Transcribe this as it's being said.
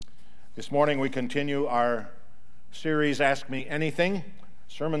This morning we continue our series, Ask Me Anything,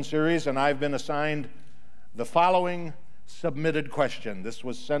 sermon series, and I've been assigned the following submitted question. This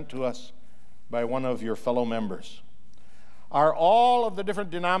was sent to us by one of your fellow members. Are all of the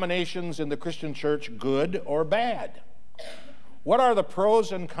different denominations in the Christian church good or bad? What are the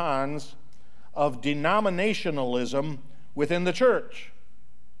pros and cons of denominationalism within the church?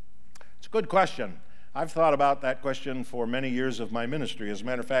 It's a good question. I've thought about that question for many years of my ministry. As a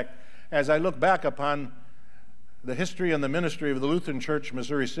matter of fact, as I look back upon the history and the ministry of the Lutheran Church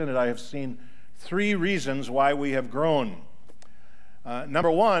Missouri Synod, I have seen three reasons why we have grown.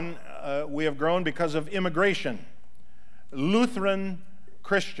 Number one, we have grown because of immigration. Lutheran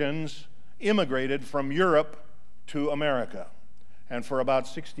Christians immigrated from Europe to America, and for about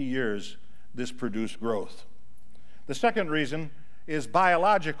 60 years, this produced growth. The second reason is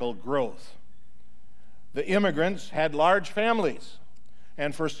biological growth. The immigrants had large families,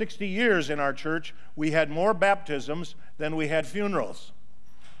 and for 60 years in our church, we had more baptisms than we had funerals,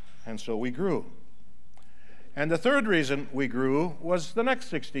 and so we grew. And the third reason we grew was the next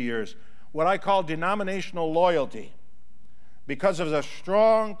 60 years, what I call denominational loyalty. Because of the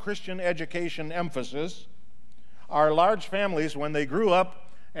strong Christian education emphasis, our large families, when they grew up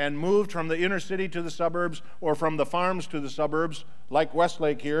and moved from the inner city to the suburbs or from the farms to the suburbs, like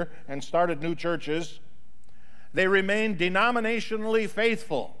Westlake here, and started new churches, they remained denominationally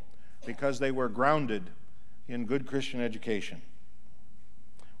faithful because they were grounded in good Christian education.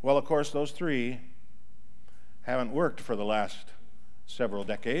 Well, of course, those three haven't worked for the last several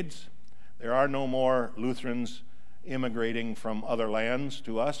decades. There are no more Lutherans immigrating from other lands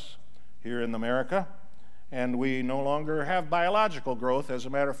to us here in America, and we no longer have biological growth. As a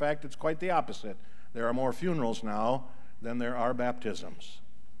matter of fact, it's quite the opposite. There are more funerals now than there are baptisms.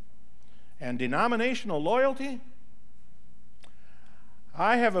 And denominational loyalty?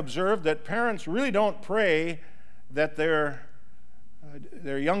 I have observed that parents really don't pray that their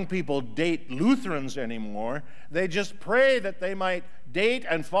young people date Lutherans anymore. They just pray that they might date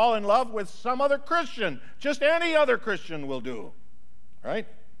and fall in love with some other Christian. Just any other Christian will do, right?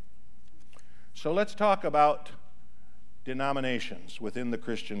 So let's talk about denominations within the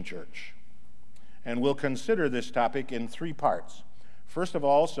Christian church. And we'll consider this topic in three parts. First of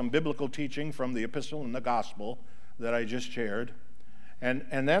all, some biblical teaching from the epistle and the gospel that I just shared. And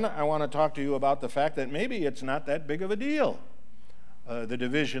then I want to talk to you about the fact that maybe it's not that big of a deal, the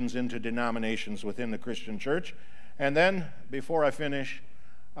divisions into denominations within the Christian church. And then, before I finish,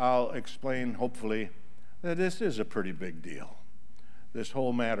 I'll explain, hopefully, that this is a pretty big deal, this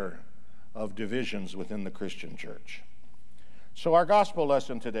whole matter of divisions within the Christian church. So our gospel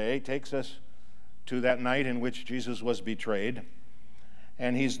lesson today takes us to that night in which Jesus was betrayed.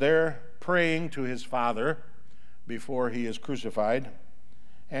 And he's there praying to his Father before he is crucified.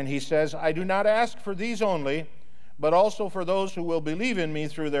 And he says, I do not ask for these only, but also for those who will believe in me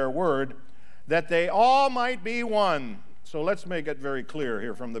through their word, that they all might be one. So let's make it very clear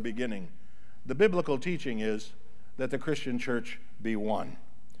here from the beginning. The biblical teaching is that the Christian church be one.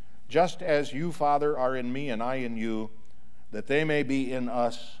 Just as you, Father, are in me and I in you, that they may be in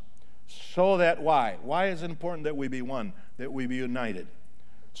us, so that why? Why is it important that we be one, that we be united?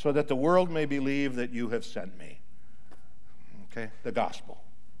 So that the world may believe that you have sent me. Okay, the gospel.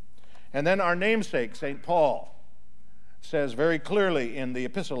 And then our namesake, St. Paul, says very clearly in the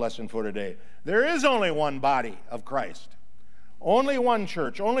epistle lesson for today, there is only one body of Christ, only one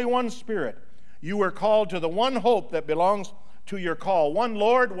church, only one Spirit. You were called to the one hope that belongs to your call, one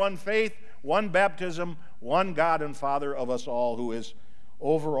Lord, one faith, one baptism, one God and Father of us all, who is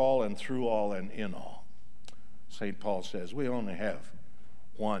over all and through all and in all. St. Paul says we only have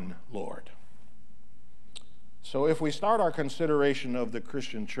one Lord. So if we start our consideration of the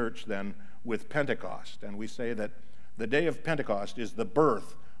Christian church then with Pentecost, and we say that the day of Pentecost is the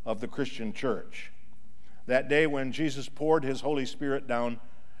birth of the Christian church, that day when Jesus poured his Holy Spirit down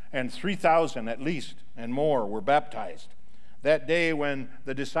and 3,000 at least and more were baptized, that day when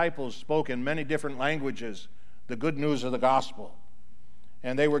the disciples spoke in many different languages the good news of the gospel,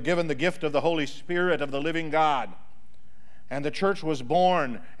 and they were given the gift of the Holy Spirit of the living God, and the church was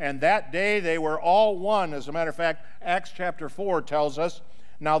born, and that day they were all one. As a matter of fact, Acts chapter 4 tells us,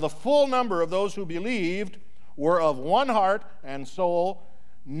 now the full number of those who believed were of one heart and soul.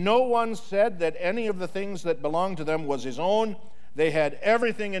 No one said that any of the things that belonged to them was his own. They had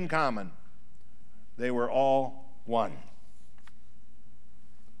everything in common. They were all one.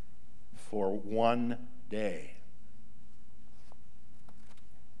 For one day.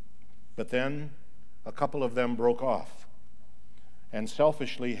 But then a couple of them broke off and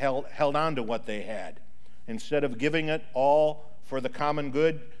selfishly held on to what they had. Instead of giving it all for the common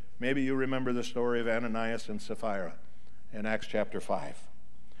good, Maybe you remember the story of Ananias and Sapphira in Acts chapter 5.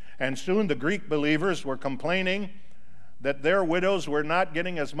 And soon the Greek believers were complaining that their widows were not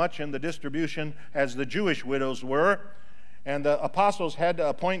getting as much in the distribution as the Jewish widows were, and the apostles had to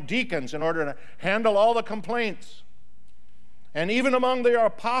appoint deacons in order to handle all the complaints. And even among the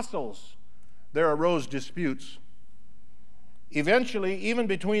apostles, there arose disputes. Eventually, even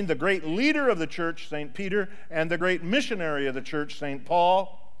between the great leader of the church, St. Peter, and the great missionary of the church, St.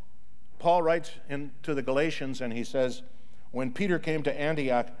 Paul, Paul writes to the Galatians, and he says, when Peter came to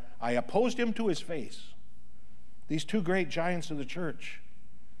Antioch, I opposed him to his face. These two great giants of the church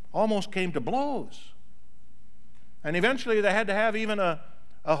almost came to blows. And eventually they had to have even a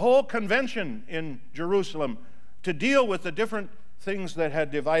whole convention in Jerusalem to deal with the different things that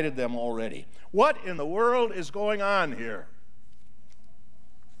had divided them already. What in the world is going on here?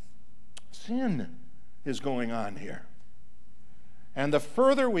 Sin is going on here. And the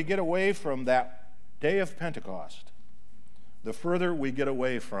further we get away from that day of Pentecost, the further we get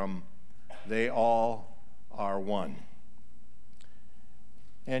away from they all are one.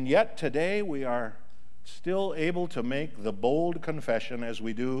 And yet today we are still able to make the bold confession, as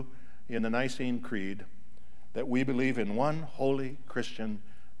we do in the Nicene Creed, that we believe in one holy Christian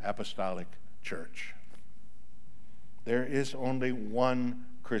apostolic church. There is only one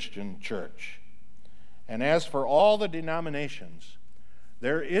Christian church. And as for all the denominations,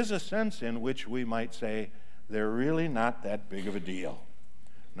 there is a sense in which we might say they're really not that big of a deal.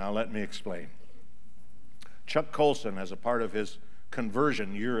 Now let me explain. Chuck Colson, as a part of his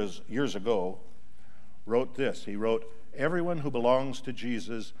conversion years ago, wrote this. He wrote, everyone who belongs to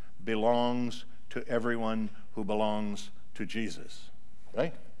Jesus belongs to everyone who belongs to Jesus.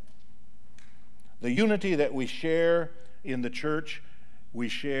 Right? The unity that we share in the church, we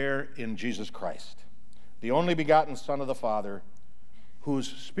share in Jesus Christ, the only begotten Son of the Father, whose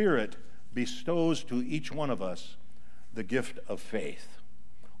Spirit bestows to each one of us the gift of faith.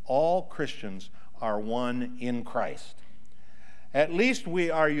 All Christians are one in Christ. At least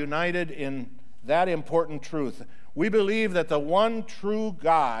we are united in that important truth. We believe that the one true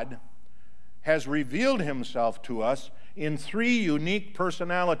God has revealed himself to us in three unique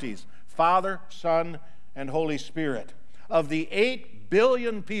personalities: Father, Son, and Holy Spirit. Of the 8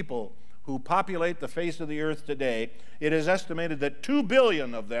 billion people who populate the face of the earth today, it is estimated that 2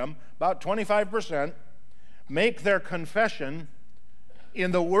 billion of them, about 25%, make their confession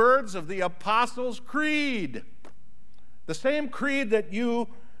in the words of the Apostles' Creed, the same creed that you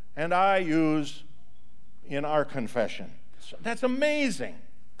and I use in our confession. So that's amazing.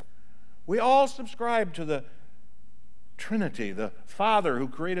 We all subscribe to the Trinity, the Father who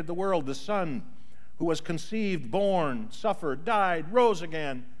created the world, the Son who was conceived, born, suffered, died, rose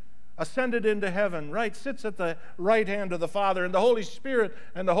again, ascended into heaven, right, sits at the right hand of the Father, and the Holy Spirit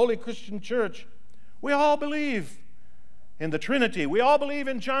and the Holy Christian Church. We all believe in the Trinity. We all believe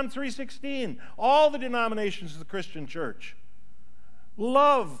in John 3:16. All the denominations of the Christian church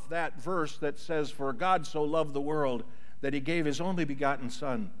love that verse that says, for God so loved the world that he gave his only begotten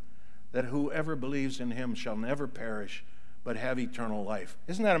Son, that whoever believes in him shall never perish but have eternal life.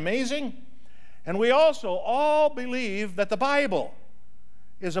 Isn't that amazing? And we also all believe that the Bible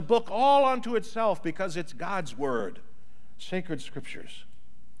is a book all unto itself because it's God's Word, sacred scriptures.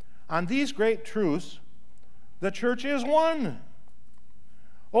 On these great truths, the church is one.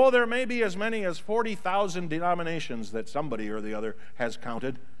 Oh, there may be as many as 40,000 denominations that somebody or the other has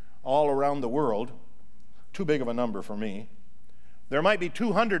counted all around the world. Too big of a number for me. There might be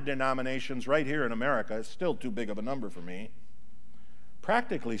 200 denominations right here in America. It's still too big of a number for me.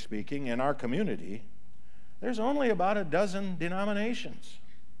 Practically speaking, in our community, there's only about a dozen denominations.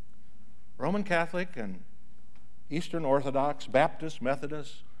 Roman Catholic and Eastern Orthodox, Baptist,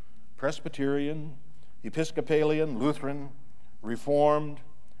 Methodist, Presbyterian, Episcopalian, Lutheran, Reformed,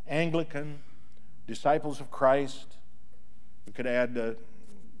 Anglican, Disciples of Christ. We could add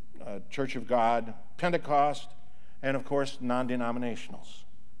Church of God, Pentecost, and of course, non-denominationals.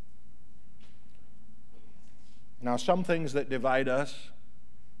 Now, some things that divide us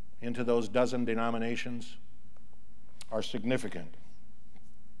into those dozen denominations are significant.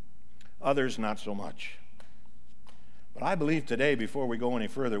 Others, not so much. But I believe today, before we go any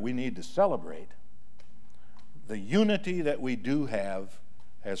further, we need to celebrate the unity that we do have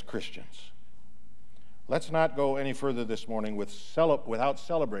as Christians. Let's not go any further this morning without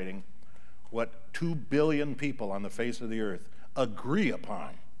celebrating what 2 billion people on the face of the earth agree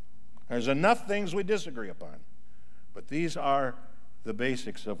upon. There's enough things we disagree upon, but these are the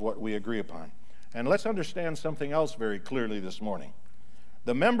basics of what we agree upon. And let's understand something else very clearly this morning.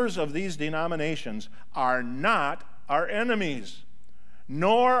 The members of these denominations are not our enemies.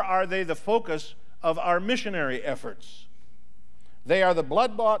 nor are they the focus of our missionary efforts. They are the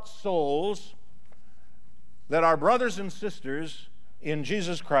blood-bought souls that are brothers and sisters in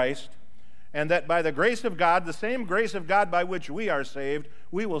Jesus Christ, and that by the grace of God, the same grace of God by which we are saved,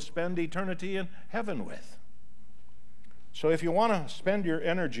 we will spend eternity in heaven with. So if you want to spend your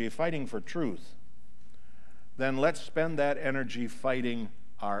energy fighting for truth, then let's spend that energy fighting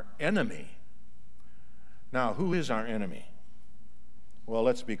our enemy. Now, who is our enemy? Well,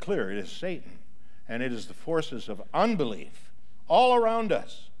 let's be clear. It is Satan, and it is the forces of unbelief all around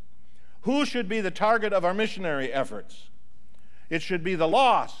us. Who should be the target of our missionary efforts? It should be the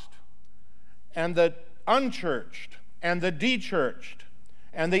lost, and the unchurched, and the dechurched,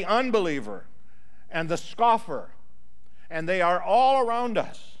 and the unbeliever, and the scoffer. And they are all around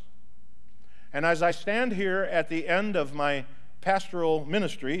us. And as I stand here at the end of my pastoral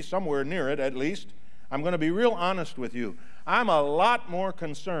ministry, somewhere near it at least, I'm going to be real honest with you. I'm a lot more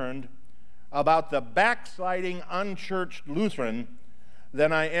concerned about the backsliding, unchurched Lutheran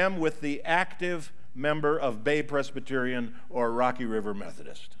than I am with the active member of Bay Presbyterian or Rocky River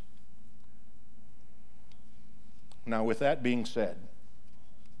Methodist. Now, with that being said,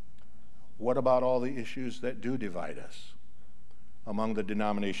 what about all the issues that do divide us among the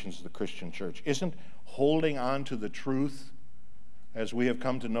denominations of the Christian church? Isn't holding on to the truth as we have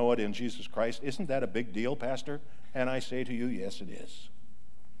come to know it in Jesus Christ, isn't that a big deal, Pastor? And I say to you, yes, it is.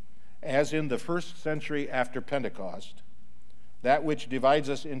 As in the first century after Pentecost, that which divides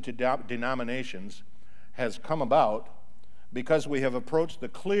us into denominations has come about because we have approached the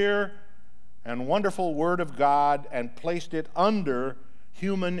clear and wonderful Word of God and placed it under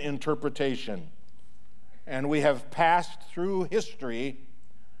human interpretation. And we have passed through history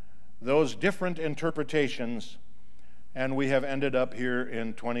those different interpretations, and we have ended up here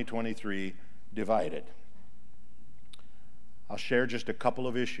in 2023 divided. I'll share just a couple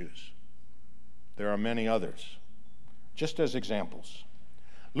of issues. There are many others. Just as examples.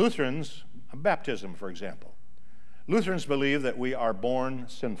 Lutherans, baptism for example. Lutherans believe that we are born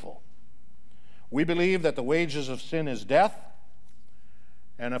sinful. We believe that the wages of sin is death,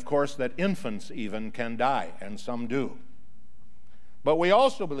 and of course that infants even can die, and some do. But we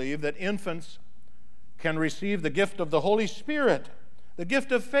also believe that infants can receive the gift of the Holy Spirit, the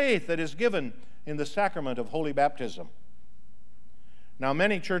gift of faith that is given in the sacrament of holy baptism. Now,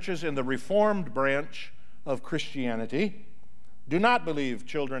 many churches in the Reformed branch of Christianity do not believe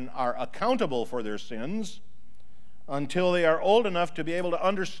children are accountable for their sins until they are old enough to be able to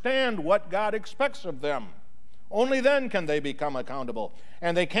understand what God expects of them. Only then can they become accountable.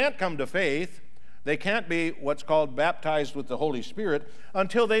 And they can't come to faith, they can't be what's called baptized with the Holy Spirit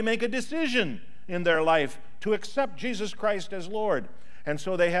until they make a decision in their life to accept Jesus Christ as Lord. And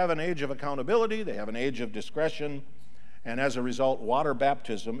so they have an age of accountability, they have an age of discretion, and as a result, water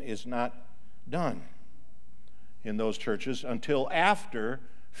baptism is not done in those churches until after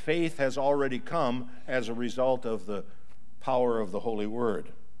faith has already come as a result of the power of the Holy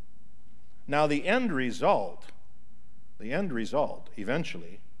Word. Now, the end result,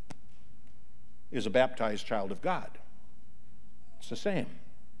 eventually, is a baptized child of God. It's the same.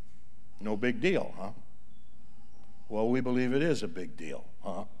 No big deal, huh? Well, we believe it is a big deal,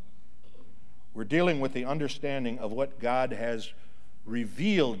 huh? We're dealing with the understanding of what God has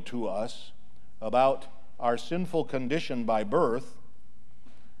revealed to us about our sinful condition by birth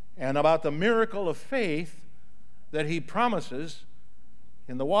and about the miracle of faith that He promises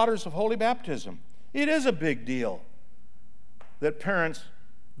in the waters of holy baptism. It is a big deal that parents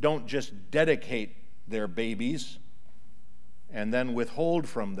don't just dedicate their babies and then withhold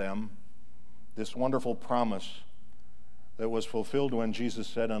from them this wonderful promise that was fulfilled when Jesus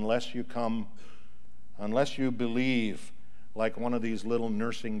said, unless you believe like one of these little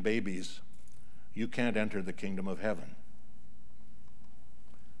nursing babies, you can't enter the kingdom of heaven.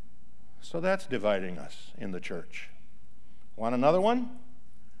 So that's dividing us in the church. Want another one?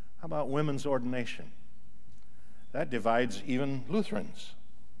 How about women's ordination? That divides even Lutherans.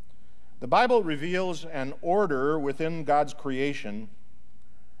 The Bible reveals an order within God's creation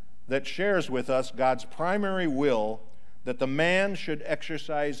that shares with us God's primary will that the man should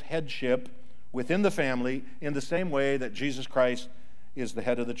exercise headship within the family in the same way that Jesus Christ is the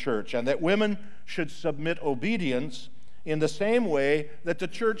head of the church, and that women should submit obedience in the same way that the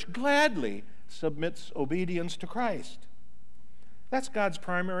church gladly submits obedience to Christ. That's God's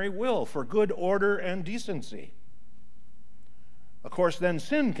primary will for good order and decency. Of course, then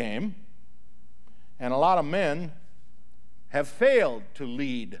sin came, and a lot of men have failed to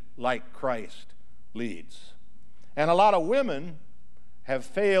lead like Christ leads. And a lot of women have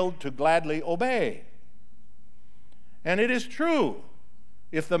failed to gladly obey. And it is true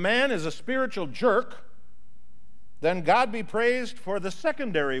If the man is a spiritual jerk, then God be praised for the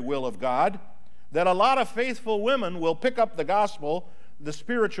secondary will of God, that a lot of faithful women will pick up the gospel, the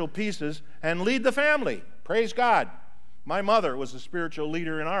spiritual pieces, and lead the family. Praise God. My mother was a spiritual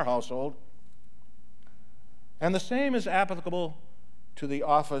leader in our household. And the same is applicable to the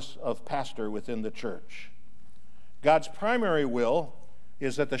office of pastor within the church. God's primary will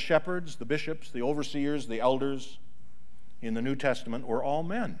is that the shepherds, the bishops, the overseers, the elders in the New Testament were all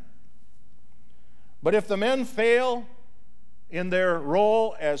men. But if the men fail in their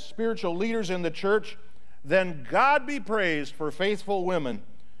role as spiritual leaders in the church, then God be praised for faithful women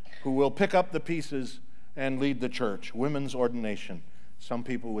who will pick up the pieces and lead the church. Women's ordination. Some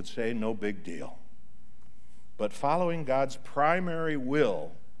people would say no big deal. But following God's primary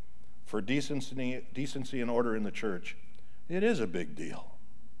will for decency and order in the church, it is a big deal.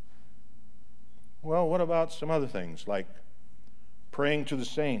 Well, what about some other things like praying to the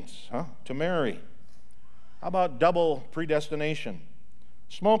saints, to Mary? How about double predestination?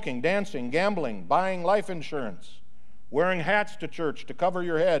 Smoking, dancing, gambling, buying life insurance, wearing hats to church to cover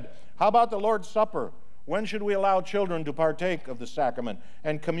your head. How about the Lord's Supper? When should we allow children to partake of the sacrament?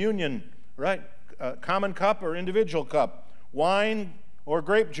 And communion, right? Common cup or individual cup? Wine or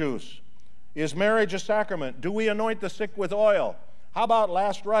grape juice? Is marriage a sacrament? Do we anoint the sick with oil? How about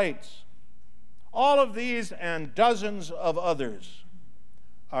last rites? All of these and dozens of others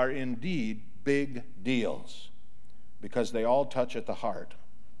are indeed big deals because they all touch at the heart.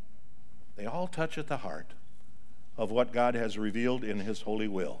 They all touch at the heart of what God has revealed in His holy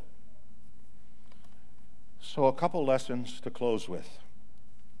will. So a couple lessons to close with.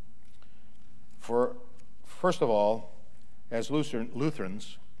 First of all, as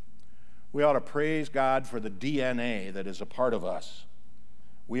Lutherans, we ought to praise God for the DNA that is a part of us.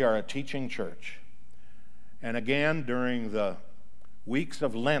 We are a teaching church. And again, during the weeks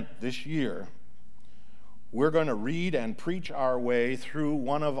of Lent this year, we're going to read and preach our way through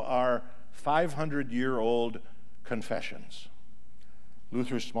one of our 500-year-old confessions,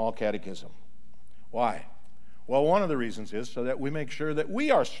 Luther's Small Catechism. Why? Well, one of the reasons is so that we make sure that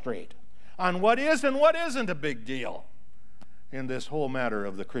we are straight on what is and what isn't a big deal in this whole matter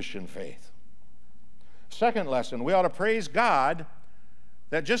of the Christian faith. Second lesson, we ought to praise God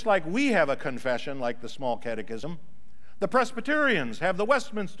that just like we have a confession like the Small Catechism, the Presbyterians have the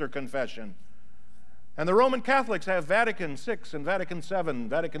Westminster Confession, and the Roman Catholics have Vatican VI and Vatican VII,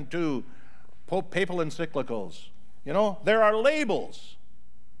 Vatican II, papal encyclicals. You know, there are labels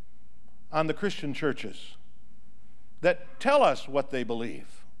on the Christian churches that tell us what they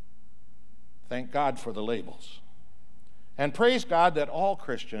believe. Thank God for the labels. And praise God that all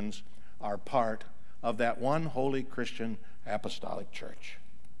Christians are part of that one holy Christian apostolic church.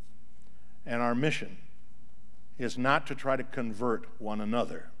 And our mission is not to try to convert one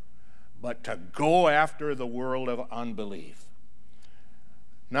another, but to go after the world of unbelief.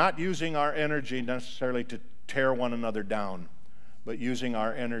 Not using our energy necessarily to tear one another down, but using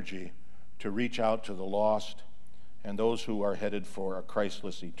our energy to reach out to the lost and those who are headed for a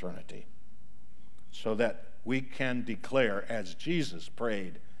Christless eternity, so that we can declare, as Jesus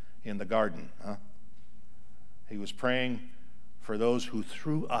prayed in the garden. He was praying for those who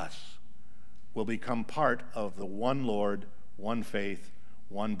through us will become part of the one Lord, one faith,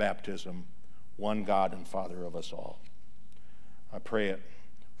 one baptism, one God and Father of us all. I pray it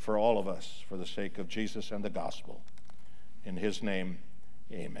for all of us for the sake of Jesus and the gospel. In His name,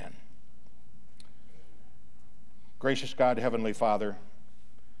 amen. Gracious God, Heavenly Father,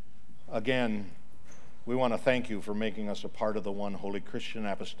 again, we want to thank You for making us a part of the one holy Christian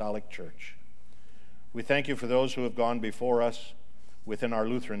apostolic church. We thank You for those who have gone before us within our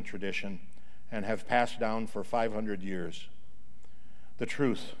Lutheran tradition and have passed down for 500 years the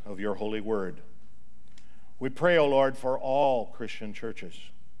truth of Your holy word. We pray, O Lord, for all Christian churches,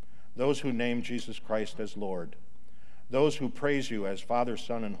 those who name Jesus Christ as Lord, those who praise You as Father,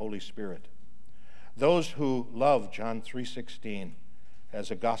 Son, and Holy Spirit, those who love John 3:16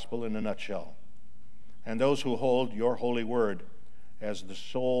 as a gospel in a nutshell, and those who hold Your holy word as the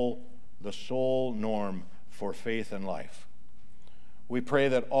sole norm for faith and life. We pray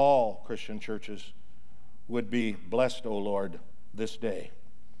that all Christian churches would be blessed, O Lord, this day,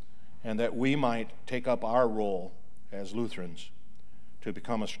 and that we might take up our role as Lutherans to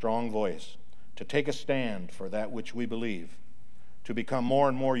become a strong voice, to take a stand for that which we believe, to become more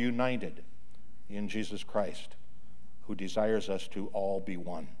and more united in Jesus Christ, who desires us to all be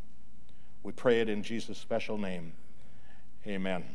one. We pray it in Jesus' special name. Amen.